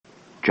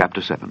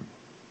Chapter 7.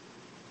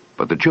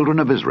 But the children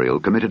of Israel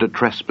committed a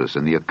trespass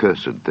in the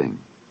accursed thing.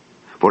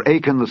 For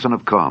Achan the son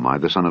of Carmi,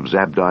 the son of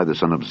Zabdi, the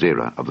son of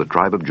Zerah, of the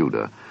tribe of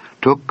Judah,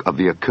 took of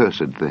the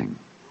accursed thing,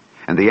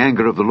 and the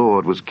anger of the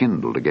Lord was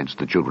kindled against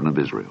the children of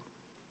Israel.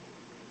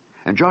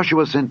 And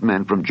Joshua sent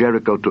men from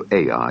Jericho to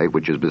Ai,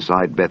 which is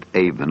beside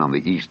Beth-aven on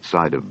the east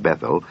side of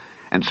Bethel,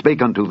 and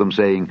spake unto them,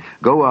 saying,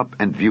 Go up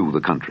and view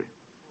the country.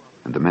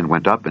 And the men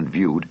went up and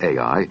viewed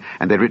Ai,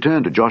 and they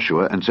returned to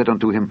Joshua, and said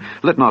unto him,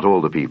 Let not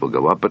all the people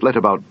go up, but let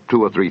about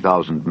 2,000 or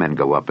 3,000 men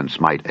go up and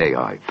smite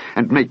Ai,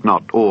 and make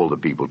not all the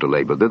people to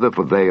labor thither,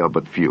 for they are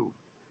but few.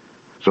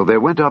 So there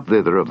went up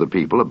thither of the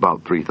people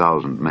about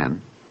 3,000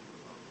 men,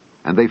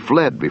 and they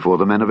fled before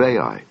the men of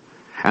Ai.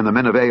 And the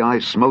men of Ai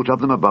smote of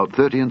them about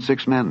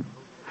 36 men,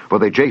 for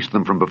they chased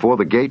them from before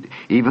the gate,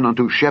 even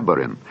unto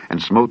Shebarim,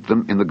 and smote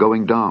them in the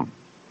going down.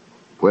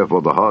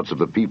 Wherefore the hearts of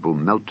the people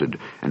melted,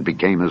 and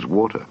became as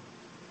water.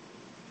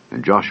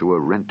 And Joshua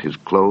rent his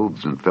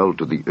clothes, and fell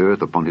to the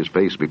earth upon his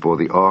face before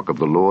the ark of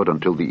the Lord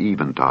until the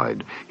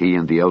eventide, he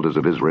and the elders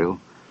of Israel,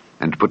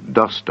 and put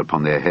dust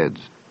upon their heads.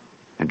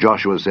 And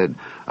Joshua said,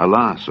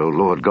 Alas, O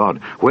Lord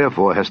God,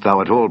 wherefore hast thou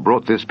at all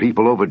brought this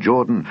people over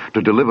Jordan,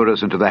 to deliver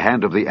us into the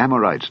hand of the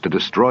Amorites, to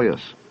destroy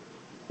us?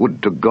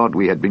 Would to God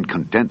we had been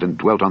content and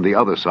dwelt on the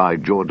other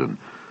side Jordan.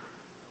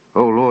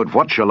 O Lord,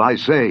 what shall I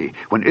say,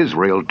 when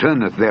Israel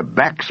turneth their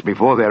backs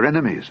before their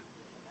enemies?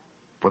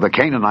 For the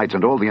Canaanites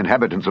and all the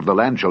inhabitants of the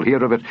land shall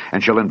hear of it,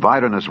 and shall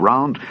environ us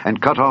round,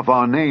 and cut off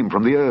our name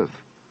from the earth.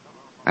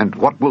 And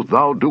what wilt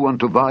thou do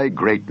unto thy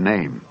great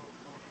name?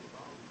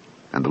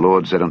 And the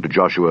Lord said unto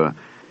Joshua,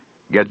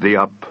 Get thee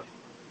up,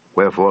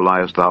 wherefore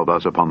liest thou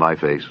thus upon thy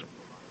face?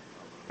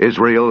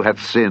 Israel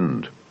hath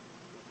sinned,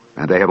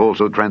 and they have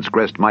also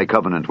transgressed my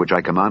covenant which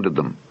I commanded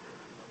them.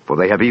 For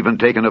they have even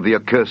taken of the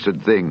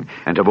accursed thing,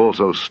 and have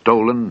also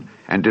stolen,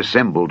 and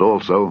dissembled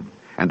also,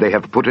 and they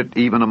have put it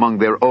even among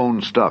their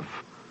own stuff.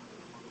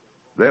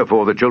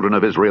 Therefore the children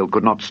of Israel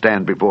could not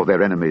stand before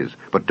their enemies,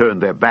 but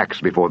turned their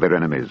backs before their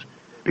enemies,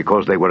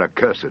 because they were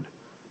accursed.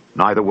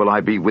 Neither will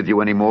I be with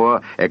you any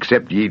more,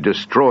 except ye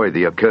destroy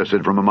the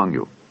accursed from among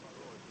you.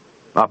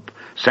 Up,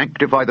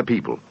 sanctify the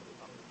people,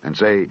 and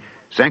say,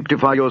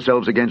 Sanctify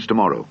yourselves against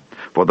tomorrow.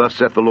 For thus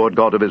saith the Lord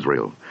God of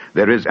Israel,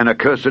 There is an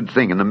accursed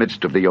thing in the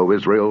midst of thee, O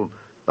Israel.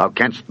 Thou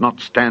canst not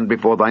stand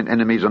before thine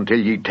enemies until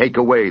ye take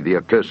away the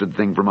accursed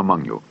thing from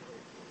among you.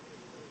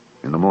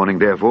 In the morning,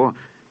 therefore,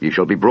 ye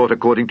shall be brought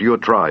according to your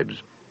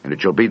tribes, and it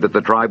shall be that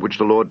the tribe which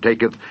the Lord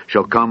taketh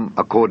shall come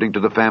according to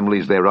the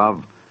families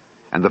thereof,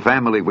 and the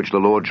family which the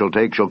Lord shall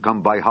take shall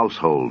come by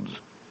households,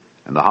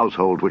 and the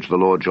household which the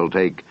Lord shall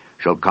take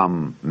shall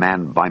come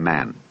man by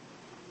man.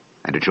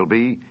 And it shall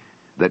be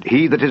that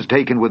he that is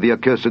taken with the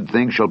accursed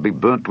thing shall be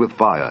burnt with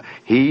fire,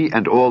 he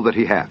and all that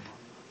he hath,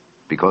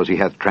 because he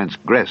hath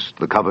transgressed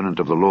the covenant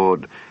of the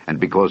Lord, and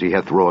because he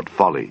hath wrought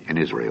folly in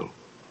Israel.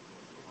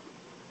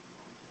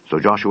 So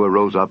Joshua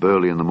rose up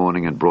early in the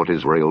morning and brought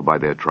Israel by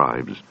their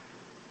tribes,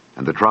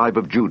 and the tribe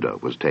of Judah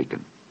was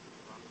taken.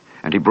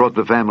 And he brought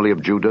the family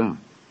of Judah,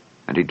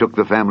 and he took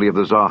the family of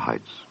the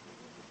Zarhites.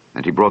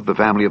 And he brought the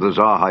family of the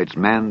Zarhites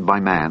man by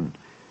man,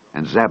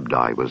 and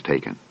Zabdi was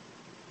taken.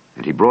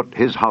 And he brought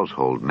his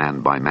household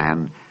man by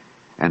man,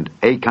 and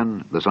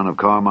Achan the son of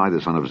Carmi,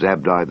 the son of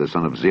Zabdi, the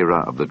son of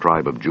Zerah, of the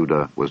tribe of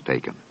Judah, was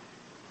taken.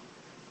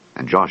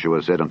 And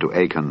Joshua said unto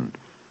Achan,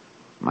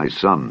 My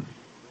son,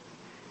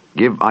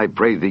 give, I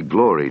pray thee,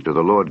 glory to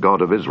the Lord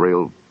God of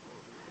Israel,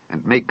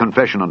 and make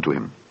confession unto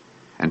him,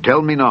 and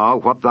tell me now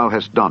what thou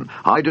hast done.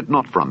 Hide it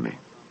not from me.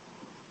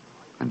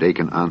 And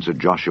Achan answered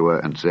Joshua,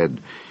 and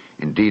said,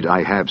 Indeed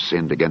I have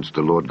sinned against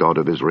the Lord God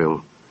of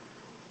Israel,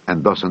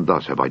 and thus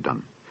have I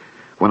done.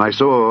 When I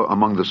saw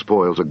among the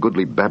spoils a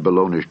goodly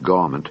Babylonish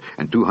garment,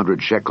 and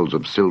 200 shekels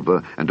of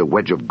silver, and a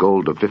wedge of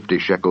gold of 50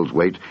 shekels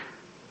weight,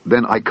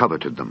 then I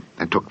coveted them,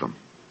 and took them.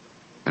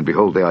 And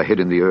behold, they are hid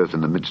in the earth in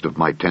the midst of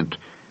my tent,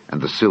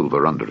 and the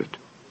silver under it.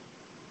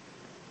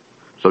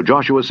 So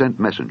Joshua sent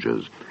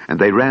messengers, and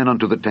they ran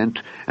unto the tent,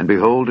 and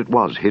behold, it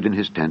was hid in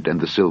his tent,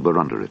 and the silver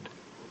under it.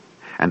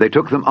 And they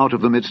took them out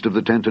of the midst of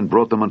the tent, and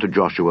brought them unto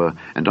Joshua,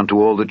 and unto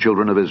all the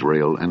children of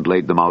Israel, and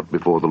laid them out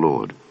before the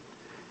Lord.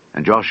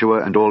 And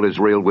Joshua and all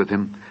Israel with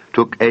him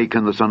took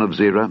Achan the son of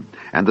Zerah,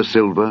 and the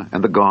silver,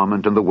 and the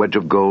garment, and the wedge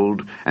of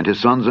gold, and his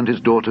sons and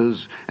his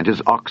daughters, and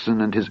his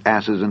oxen, and his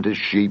asses, and his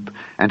sheep,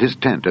 and his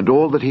tent, and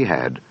all that he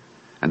had,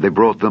 and they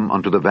brought them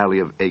unto the valley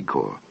of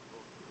Achor.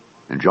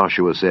 And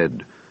Joshua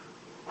said,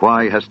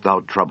 Why hast thou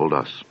troubled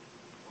us?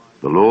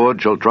 The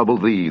Lord shall trouble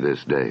thee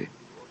this day.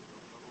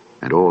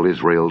 And all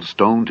Israel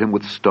stoned him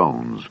with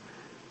stones,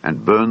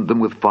 and burned them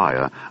with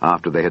fire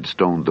after they had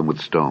stoned them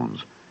with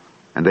stones.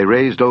 And they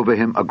raised over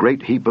him a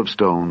great heap of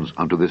stones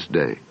unto this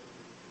day.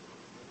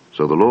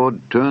 So the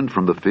Lord turned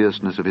from the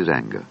fierceness of his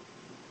anger.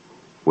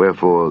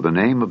 Wherefore the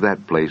name of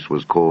that place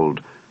was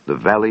called the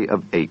Valley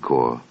of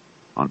Achor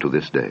unto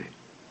this day.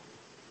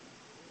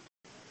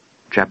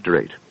 Chapter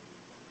 8.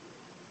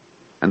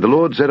 And the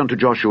Lord said unto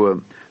Joshua,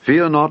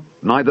 Fear not,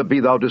 neither be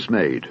thou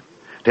dismayed.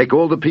 Take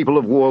all the people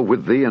of war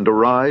with thee, and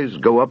arise,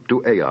 go up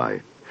to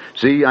Ai.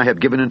 See, I have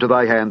given into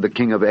thy hand the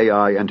king of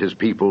Ai and his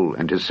people,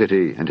 and his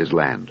city, and his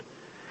land.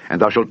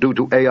 And thou shalt do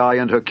to Ai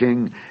and her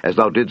king as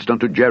thou didst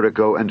unto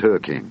Jericho and her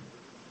king.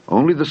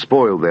 Only the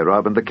spoil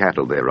thereof and the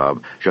cattle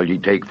thereof shall ye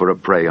take for a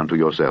prey unto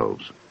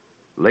yourselves.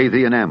 Lay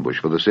thee an ambush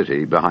for the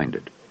city behind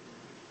it.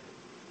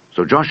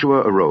 So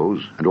Joshua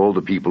arose, and all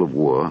the people of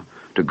war,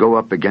 to go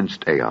up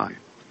against Ai.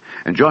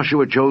 And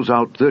Joshua chose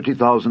out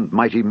 30,000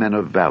 mighty men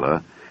of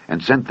valor,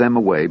 and sent them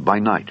away by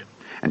night.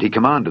 And he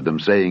commanded them,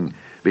 saying,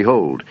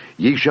 Behold,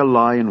 ye shall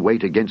lie in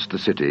wait against the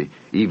city,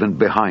 even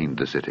behind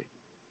the city.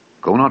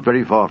 Go not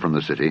very far from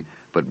the city,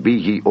 but be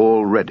ye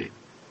all ready.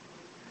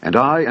 And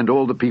I and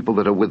all the people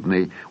that are with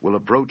me will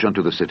approach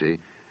unto the city,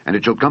 and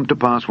it shall come to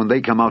pass when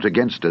they come out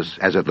against us,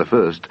 as at the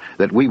first,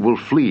 that we will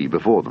flee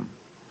before them,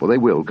 for they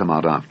will come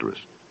out after us,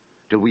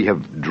 till we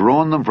have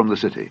drawn them from the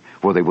city,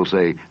 for they will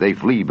say, They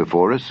flee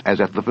before us,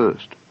 as at the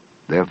first.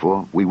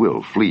 Therefore we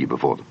will flee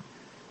before them.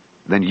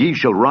 Then ye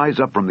shall rise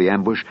up from the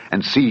ambush,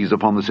 and seize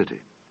upon the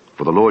city,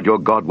 for the Lord your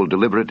God will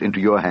deliver it into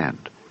your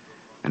hand.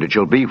 And it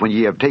shall be, when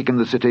ye have taken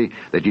the city,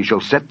 that ye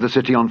shall set the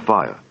city on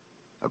fire.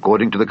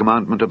 According to the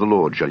commandment of the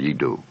Lord shall ye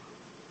do.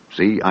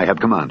 See, I have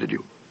commanded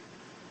you.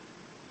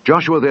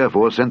 Joshua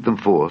therefore sent them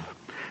forth,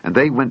 and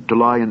they went to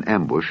lie in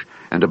ambush,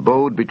 and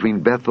abode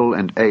between Bethel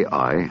and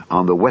Ai,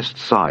 on the west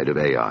side of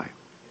Ai.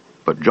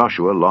 But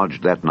Joshua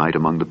lodged that night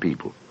among the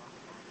people.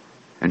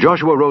 And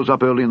Joshua rose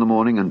up early in the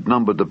morning, and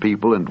numbered the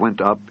people, and went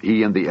up,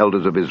 he and the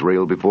elders of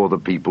Israel, before the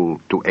people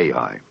to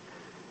Ai.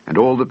 And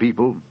all the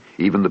people,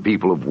 even the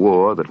people of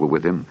war that were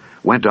with him,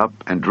 went up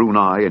and drew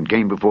nigh, and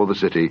came before the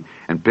city,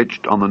 and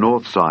pitched on the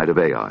north side of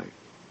Ai.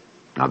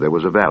 Now there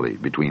was a valley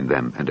between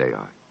them and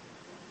Ai.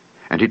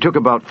 And he took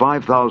about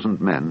 5,000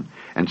 men,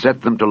 and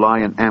set them to lie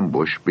in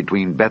ambush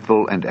between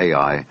Bethel and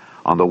Ai,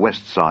 on the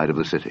west side of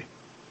the city.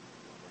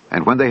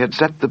 And when they had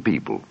set the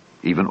people,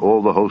 even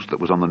all the host that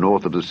was on the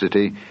north of the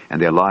city,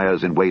 and their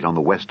liers in wait on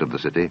the west of the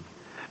city,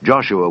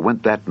 Joshua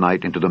went that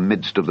night into the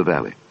midst of the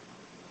valley.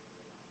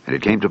 And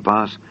it came to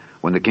pass,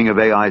 when the king of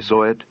Ai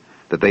saw it,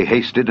 that they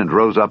hasted and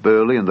rose up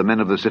early, and the men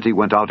of the city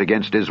went out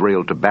against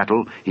Israel to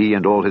battle, he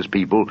and all his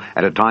people,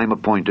 at a time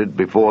appointed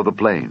before the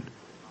plain.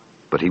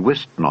 But he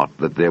wist not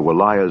that there were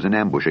liers in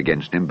ambush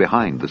against him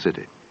behind the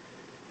city.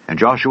 And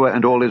Joshua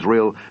and all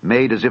Israel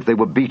made as if they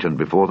were beaten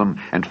before them,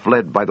 and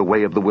fled by the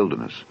way of the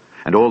wilderness.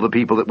 And all the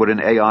people that were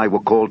in Ai were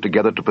called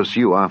together to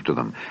pursue after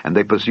them. And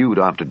they pursued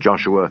after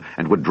Joshua,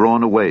 and were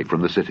drawn away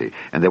from the city.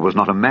 And there was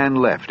not a man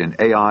left in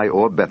Ai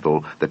or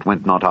Bethel that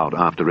went not out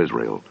after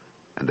Israel.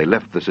 And they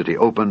left the city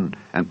open,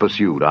 and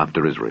pursued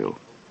after Israel.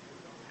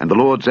 And the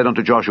Lord said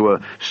unto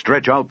Joshua,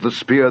 Stretch out the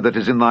spear that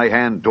is in thy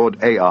hand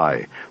toward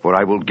Ai, for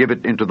I will give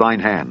it into thine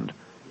hand.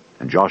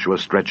 And Joshua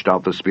stretched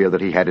out the spear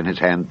that he had in his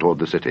hand toward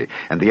the city.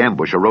 And the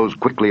ambush arose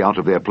quickly out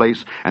of their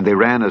place, and they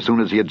ran as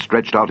soon as he had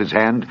stretched out his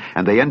hand,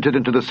 and they entered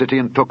into the city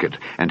and took it,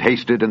 and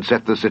hasted and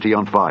set the city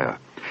on fire.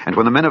 And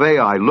when the men of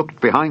Ai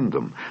looked behind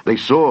them, they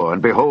saw,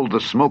 and behold, the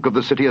smoke of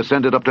the city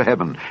ascended up to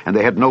heaven, and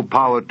they had no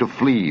power to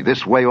flee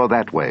this way or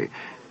that way.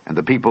 And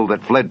the people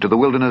that fled to the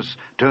wilderness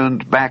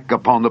turned back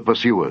upon the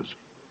pursuers.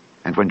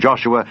 And when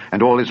Joshua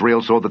and all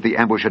Israel saw that the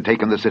ambush had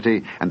taken the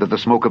city, and that the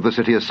smoke of the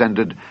city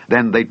ascended,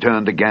 then they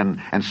turned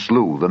again, and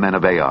slew the men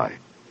of Ai.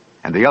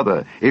 And the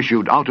other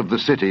issued out of the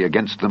city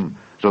against them,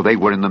 so they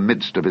were in the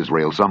midst of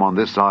Israel, some on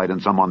this side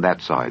and some on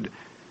that side.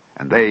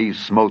 And they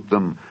smote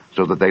them,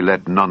 so that they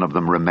let none of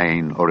them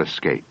remain or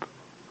escape.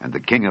 And the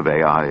king of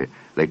Ai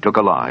they took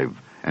alive,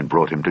 and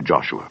brought him to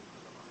Joshua.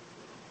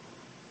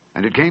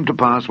 And it came to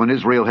pass, when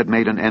Israel had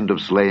made an end of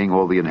slaying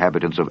all the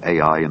inhabitants of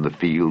Ai in the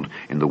field,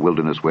 in the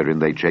wilderness wherein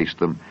they chased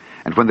them,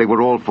 and when they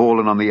were all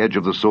fallen on the edge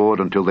of the sword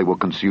until they were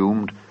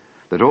consumed,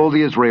 that all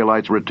the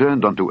Israelites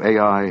returned unto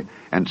Ai,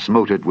 and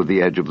smote it with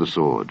the edge of the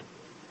sword.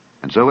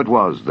 And so it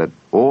was, that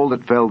all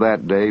that fell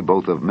that day,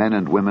 both of men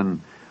and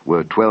women,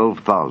 were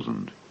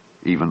 12,000,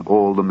 even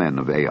all the men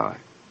of Ai.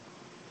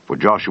 For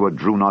Joshua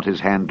drew not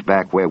his hand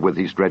back wherewith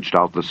he stretched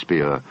out the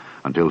spear,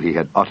 until he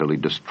had utterly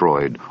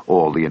destroyed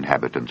all the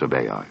inhabitants of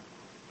Ai.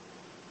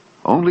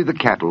 Only the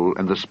cattle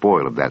and the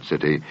spoil of that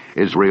city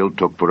Israel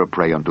took for a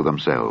prey unto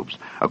themselves,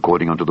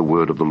 according unto the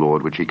word of the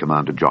Lord which he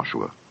commanded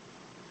Joshua.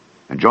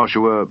 And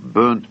Joshua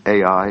burnt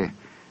Ai,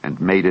 and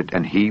made it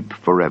an heap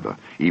forever,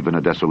 even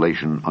a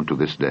desolation unto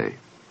this day.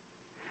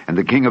 And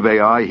the king of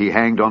Ai he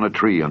hanged on a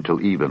tree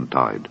until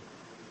eventide.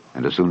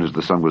 And as soon as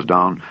the sun was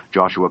down,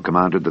 Joshua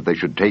commanded that they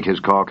should take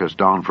his carcass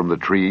down from the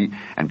tree,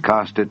 and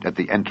cast it at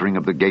the entering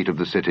of the gate of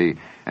the city,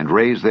 and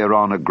raise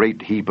thereon a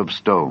great heap of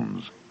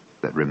stones,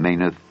 that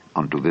remaineth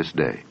unto this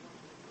day.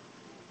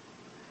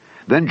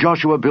 Then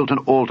Joshua built an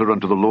altar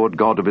unto the Lord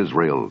God of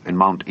Israel in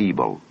Mount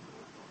Ebal,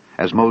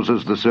 as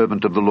Moses the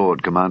servant of the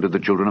Lord commanded the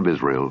children of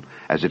Israel,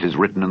 as it is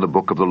written in the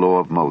book of the law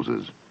of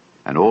Moses,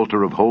 an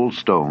altar of whole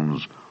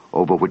stones,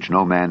 over which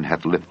no man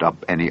hath lift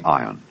up any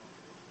iron.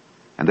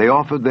 And they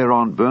offered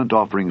thereon burnt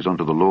offerings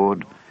unto the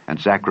Lord, and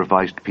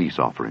sacrificed peace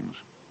offerings.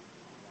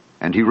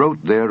 And he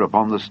wrote there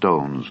upon the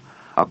stones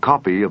a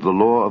copy of the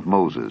law of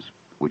Moses,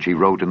 which he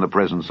wrote in the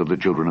presence of the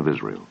children of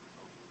Israel.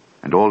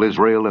 And all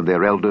Israel and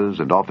their elders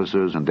and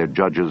officers and their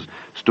judges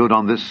stood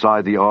on this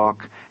side the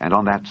ark, and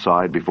on that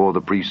side before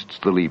the priests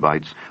the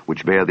Levites,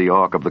 which bear the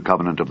ark of the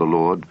covenant of the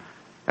Lord,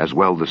 as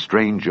well the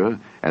stranger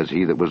as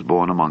he that was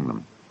born among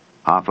them,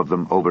 half of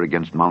them over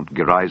against Mount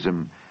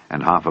Gerizim,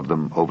 and half of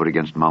them over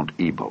against Mount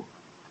Ebal,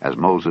 as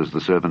Moses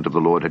the servant of the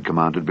Lord had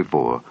commanded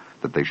before,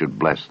 that they should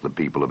bless the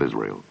people of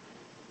Israel.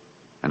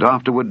 And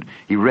afterward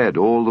he read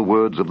all the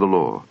words of the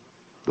law,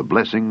 the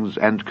blessings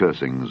and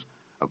cursings,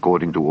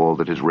 according to all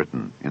that is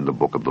written in the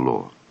book of the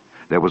law.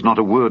 There was not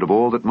a word of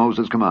all that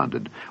Moses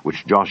commanded,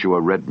 which Joshua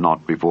read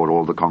not before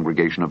all the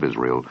congregation of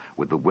Israel,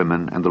 with the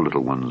women and the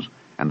little ones,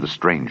 and the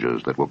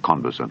strangers that were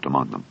conversant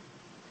among them.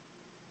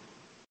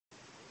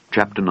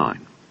 Chapter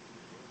 9.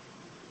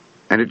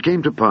 And it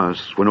came to pass,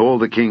 when all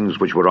the kings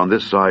which were on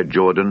this side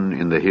Jordan,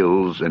 in the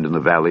hills and in the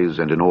valleys,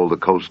 and in all the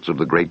coasts of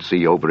the great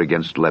sea over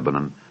against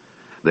Lebanon,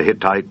 the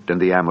Hittite and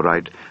the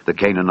Amorite, the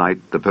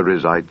Canaanite, the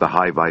Perizzite, the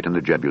Hivite, and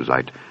the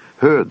Jebusite,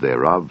 heard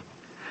thereof,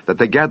 that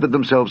they gathered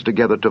themselves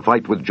together to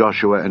fight with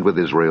Joshua and with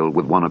Israel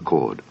with one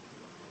accord.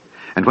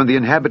 And when the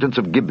inhabitants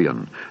of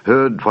Gibeon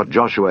heard what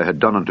Joshua had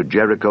done unto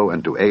Jericho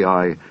and to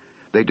Ai,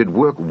 they did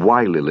work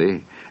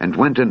wilily, and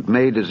went and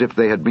made as if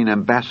they had been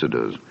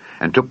ambassadors,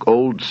 and took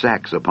old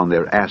sacks upon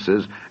their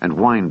asses, and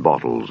wine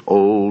bottles,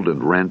 old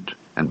and rent,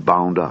 and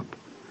bound up,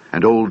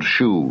 and old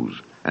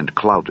shoes, and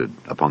clouted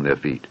upon their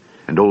feet,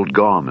 and old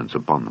garments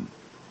upon them.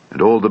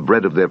 And all the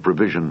bread of their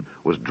provision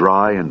was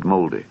dry and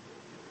mouldy.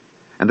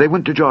 And they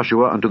went to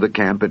Joshua unto the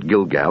camp at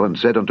Gilgal, and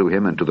said unto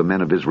him and to the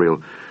men of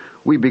Israel,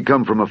 We be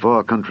come from a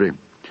far country.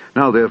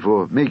 Now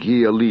therefore make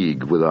ye a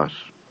league with us.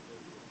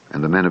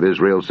 And the men of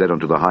Israel said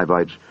unto the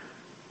Hivites,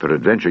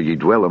 Peradventure ye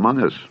dwell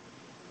among us,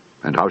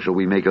 and how shall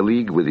we make a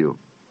league with you?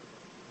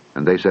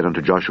 And they said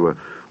unto Joshua,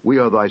 We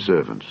are thy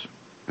servants.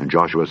 And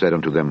Joshua said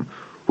unto them,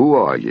 Who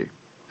are ye?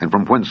 And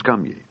from whence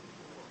come ye?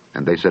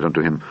 And they said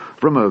unto him,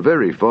 From a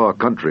very far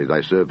country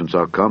thy servants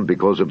are come,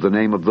 because of the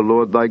name of the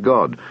Lord thy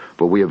God.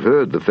 For we have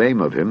heard the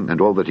fame of him,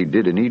 and all that he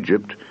did in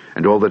Egypt,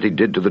 and all that he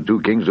did to the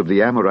 2 kings of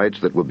the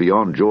Amorites that were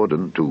beyond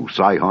Jordan, to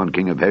Sihon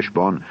king of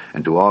Heshbon,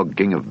 and to Og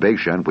king of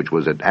Bashan, which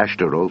was at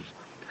Ashtaroth.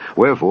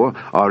 Wherefore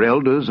our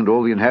elders and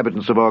all the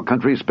inhabitants of our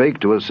country spake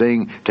to us,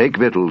 saying, Take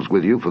victuals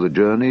with you for the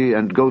journey,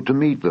 and go to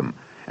meet them,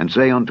 and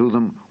say unto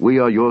them, We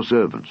are your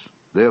servants.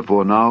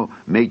 Therefore now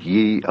make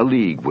ye a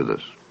league with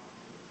us.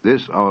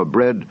 This our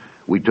bread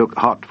we took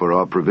hot for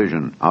our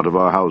provision out of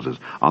our houses,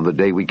 on the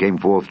day we came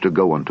forth to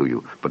go unto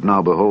you. But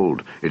now,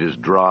 behold, it is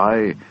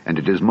dry, and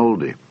it is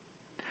mouldy.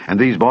 And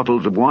these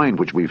bottles of wine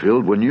which we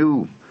filled were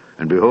new,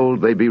 and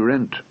behold, they be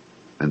rent.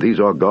 And these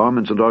our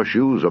garments and our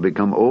shoes are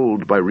become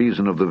old by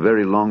reason of the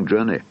very long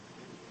journey.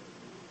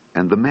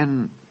 And the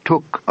men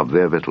took of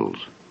their victuals,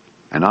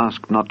 and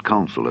asked not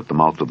counsel at the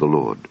mouth of the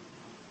Lord.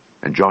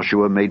 And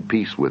Joshua made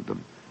peace with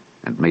them,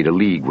 and made a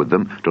league with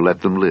them to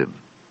let them live.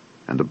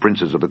 And the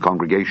princes of the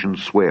congregation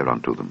sware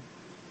unto them.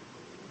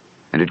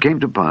 And it came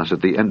to pass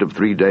at the end of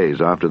 3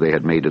 days after they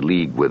had made a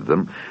league with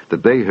them,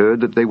 that they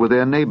heard that they were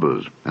their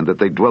neighbors, and that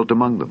they dwelt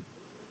among them.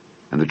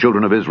 And the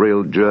children of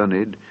Israel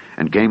journeyed,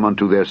 and came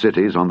unto their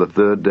cities on the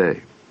 3rd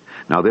day.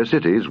 Now their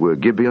cities were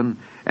Gibeon,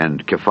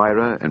 and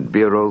Kephirah, and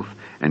Beeroth,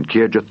 and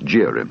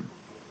Kirjath-jearim.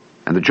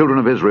 And the children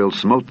of Israel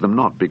smote them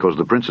not, because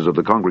the princes of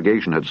the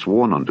congregation had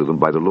sworn unto them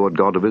by the Lord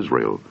God of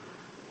Israel.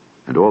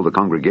 And all the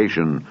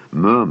congregation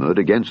murmured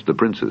against the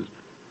princes.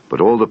 But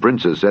all the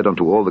princes said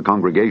unto all the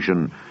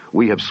congregation,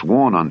 We have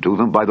sworn unto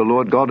them by the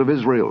Lord God of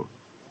Israel.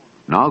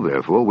 Now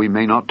therefore we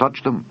may not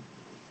touch them.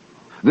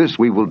 This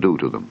we will do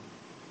to them.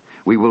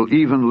 We will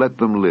even let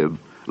them live,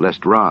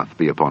 lest wrath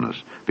be upon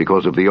us,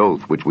 because of the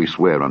oath which we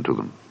swear unto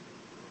them.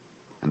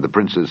 And the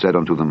princes said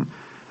unto them,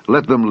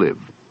 Let them live,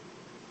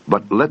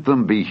 but let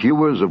them be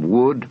hewers of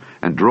wood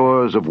and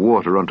drawers of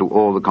water unto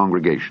all the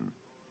congregation,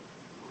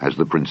 as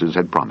the princes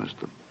had promised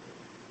them.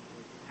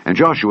 And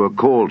Joshua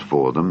called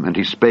for them, and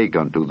he spake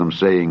unto them,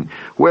 saying,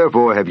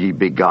 Wherefore have ye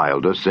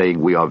beguiled us,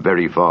 saying, We are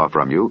very far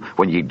from you,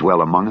 when ye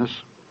dwell among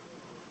us?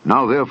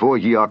 Now therefore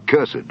ye are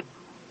cursed,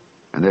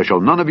 and there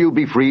shall none of you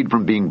be freed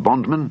from being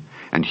bondmen,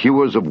 and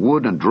hewers of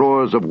wood and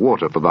drawers of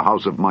water for the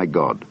house of my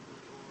God.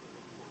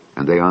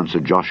 And they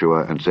answered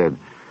Joshua, and said,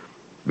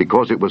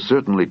 Because it was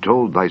certainly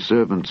told thy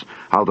servants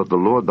how that the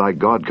Lord thy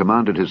God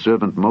commanded his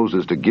servant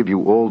Moses to give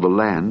you all the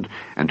land,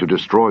 and to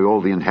destroy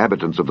all the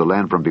inhabitants of the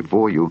land from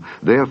before you,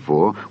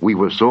 therefore we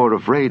were sore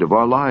afraid of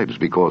our lives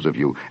because of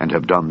you, and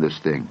have done this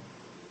thing.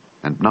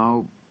 And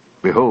now,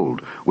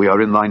 behold, we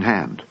are in thine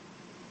hand.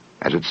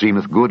 As it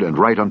seemeth good and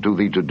right unto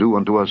thee to do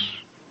unto us,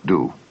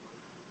 do.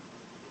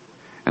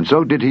 And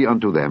so did he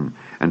unto them,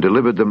 and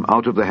delivered them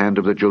out of the hand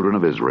of the children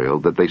of Israel,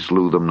 that they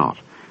slew them not.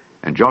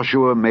 And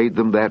Joshua made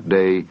them that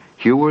day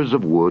hewers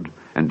of wood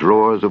and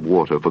drawers of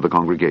water for the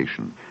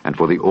congregation, and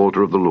for the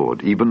altar of the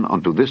Lord, even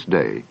unto this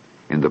day,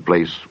 in the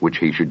place which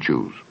he should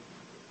choose.